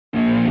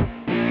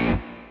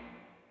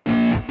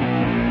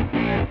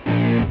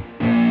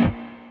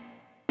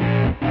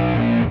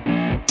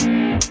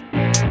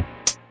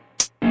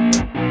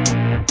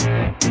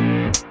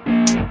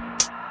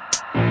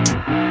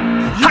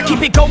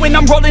keep it going,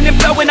 I'm rolling and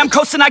flowing, I'm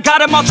coasting, I got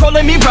them all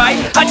trolling me right.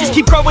 I just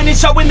keep growing and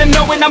showing them,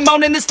 knowing I'm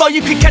owning this flow,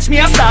 you can catch me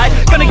outside.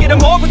 Gonna get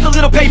them all with a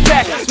little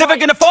payback. Never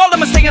gonna fall,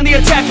 I'ma stay on the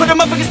attack. Put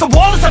them up against the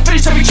wall as I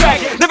finish every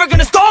track. Never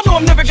gonna stall, no,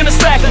 I'm never gonna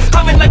slack.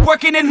 I've been like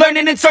working and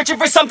learning and searching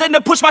for something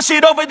to push my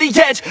shit over the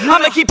edge.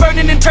 I'ma keep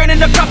burning and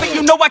turning up profit,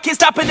 you know I can't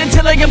stop it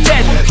until I am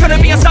dead.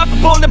 Gonna be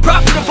unstoppable and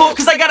profitable,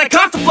 cause I got a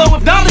constant flow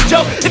of knowledge,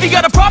 yo. If you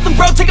got a problem,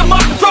 bro, take them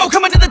off the throw.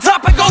 Coming to the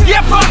top, I go,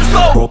 yeah, promise,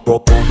 slow.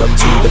 Roll up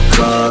to the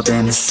club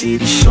and the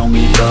city show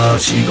me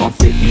love. She gon'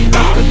 fit me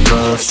like a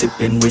glove,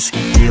 sipping whiskey,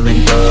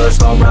 feeling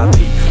buzzed. R.I.P,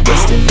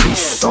 rest in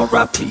peace,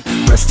 R.I.P,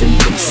 rest in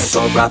peace,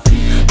 R.I.P,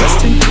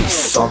 rest in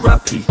peace,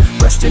 R.I.P,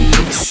 rest in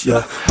peace,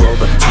 yeah.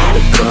 Roll up to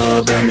the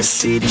club and the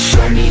city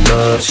show me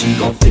love. She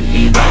gon' fit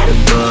me like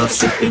a glove,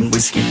 sipping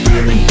whiskey,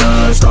 feeling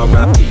buzzed.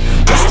 R.I.P,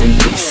 rest in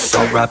peace,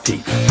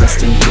 R.I.P,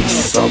 rest in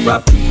peace,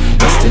 R.I.P,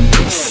 rest in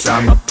peace.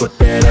 I'ma put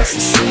that ass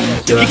to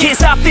sleep, yeah. You can't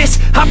stop this,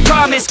 I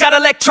promise. Got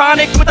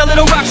electronic with a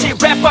little rock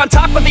shit. Rap on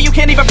top of it, you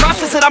can't even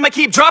process it. I'ma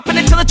keep dropping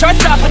it till it starts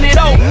stopping it.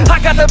 Oh, I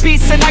got the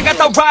beats and I got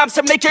the rhymes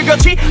to make your girl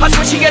cheat. I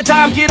swear she a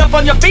dime, get up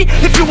on your feet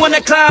if you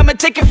wanna climb and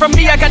take it from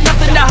me. I got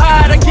nothing to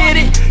hide, I get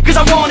it, cause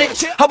I want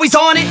it. Always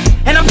on it,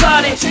 and I'm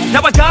plotting.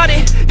 Now I got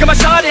it, got my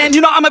shot in.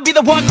 You know I'ma be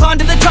the one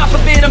climbing to the top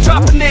of it. I'm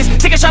dropping this,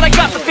 take a shot, I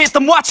got the fifth.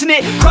 I'm watching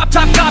it, crop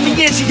top got me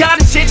in. She got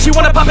it shit, she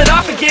wanna pop it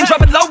off again.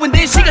 Drop it low and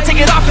then she gon'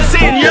 take it off and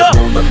sin, yeah.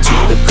 Roll up to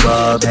the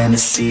club and the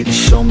city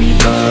show me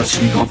love.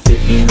 She gon' fit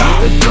me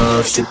like a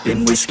glove,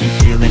 sipping whiskey,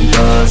 feeling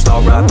buzzed.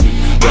 R.I.P,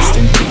 rest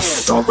in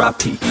peace,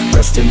 R.I.P,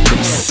 rest in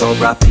peace,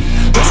 R.I.P,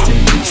 rest in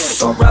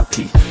peace,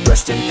 R.I.P,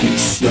 rest in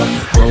peace, yeah.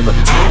 Roll up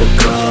to the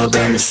club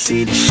and the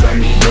city show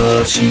me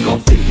love. She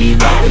gon' fit me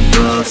like a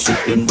glove,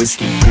 sipping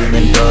whiskey,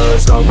 feeling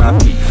buzzed.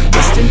 R.I.P,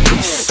 rest in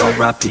peace,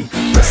 R.I.P,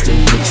 rest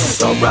in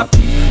peace, R.I.P,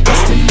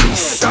 rest in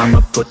peace.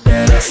 I'ma put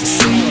that ass to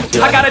sleep,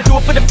 yeah. I gotta do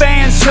it for the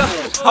fans, yeah.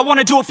 I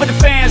wanna do it for the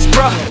fans,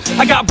 bruh.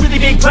 I got really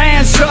big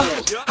plans, yeah.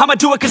 I'ma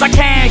do it cause I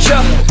can,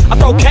 yeah. I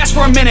throw cash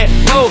for a minute,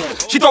 oh.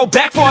 She throw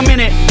back for a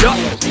minute, yeah.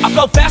 I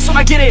flow fast when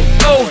I get it,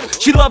 oh.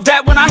 She love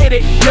that when I hit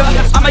it,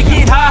 yeah. I'ma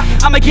get high,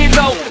 I'ma get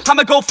low.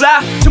 I'ma go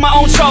fly to my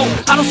own show.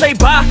 I don't say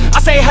bye, I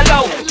say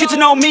hello. Get to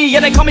know me, yeah,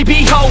 they call me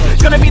B-Ho.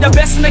 Gonna be the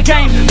best in the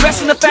game,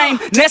 rest in the fame.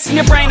 Nest in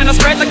your brain and I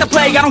spread like the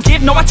plague. I don't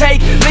give, no I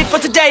take. Live for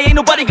today, ain't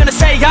nobody gonna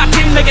say I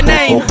didn't make a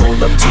name.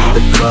 Roll up to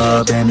the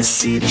club and the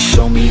city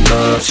show me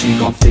love. She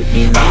gon' fit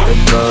me like a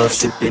glove,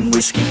 sipping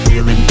whiskey,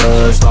 feeling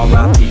buzzed.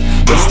 R.I.P,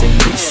 rest in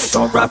peace,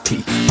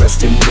 R.I.P,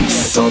 rest in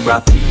peace,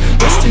 R.I.P,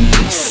 rest in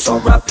peace,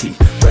 R.I.P,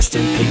 rest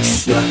in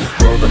peace, yeah.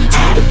 Roll up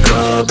to the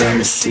club and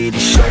the city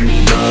show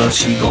me love.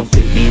 She gon'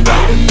 fit me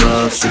like a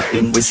glove,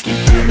 sipping whiskey,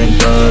 feeling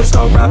buzzed.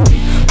 R.I.P,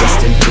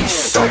 rest in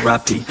peace,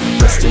 R.I.P,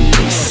 rest in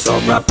peace,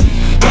 R.I.P,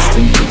 rest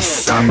in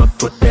peace. I'ma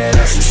put that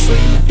ass to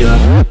sleep,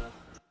 yeah.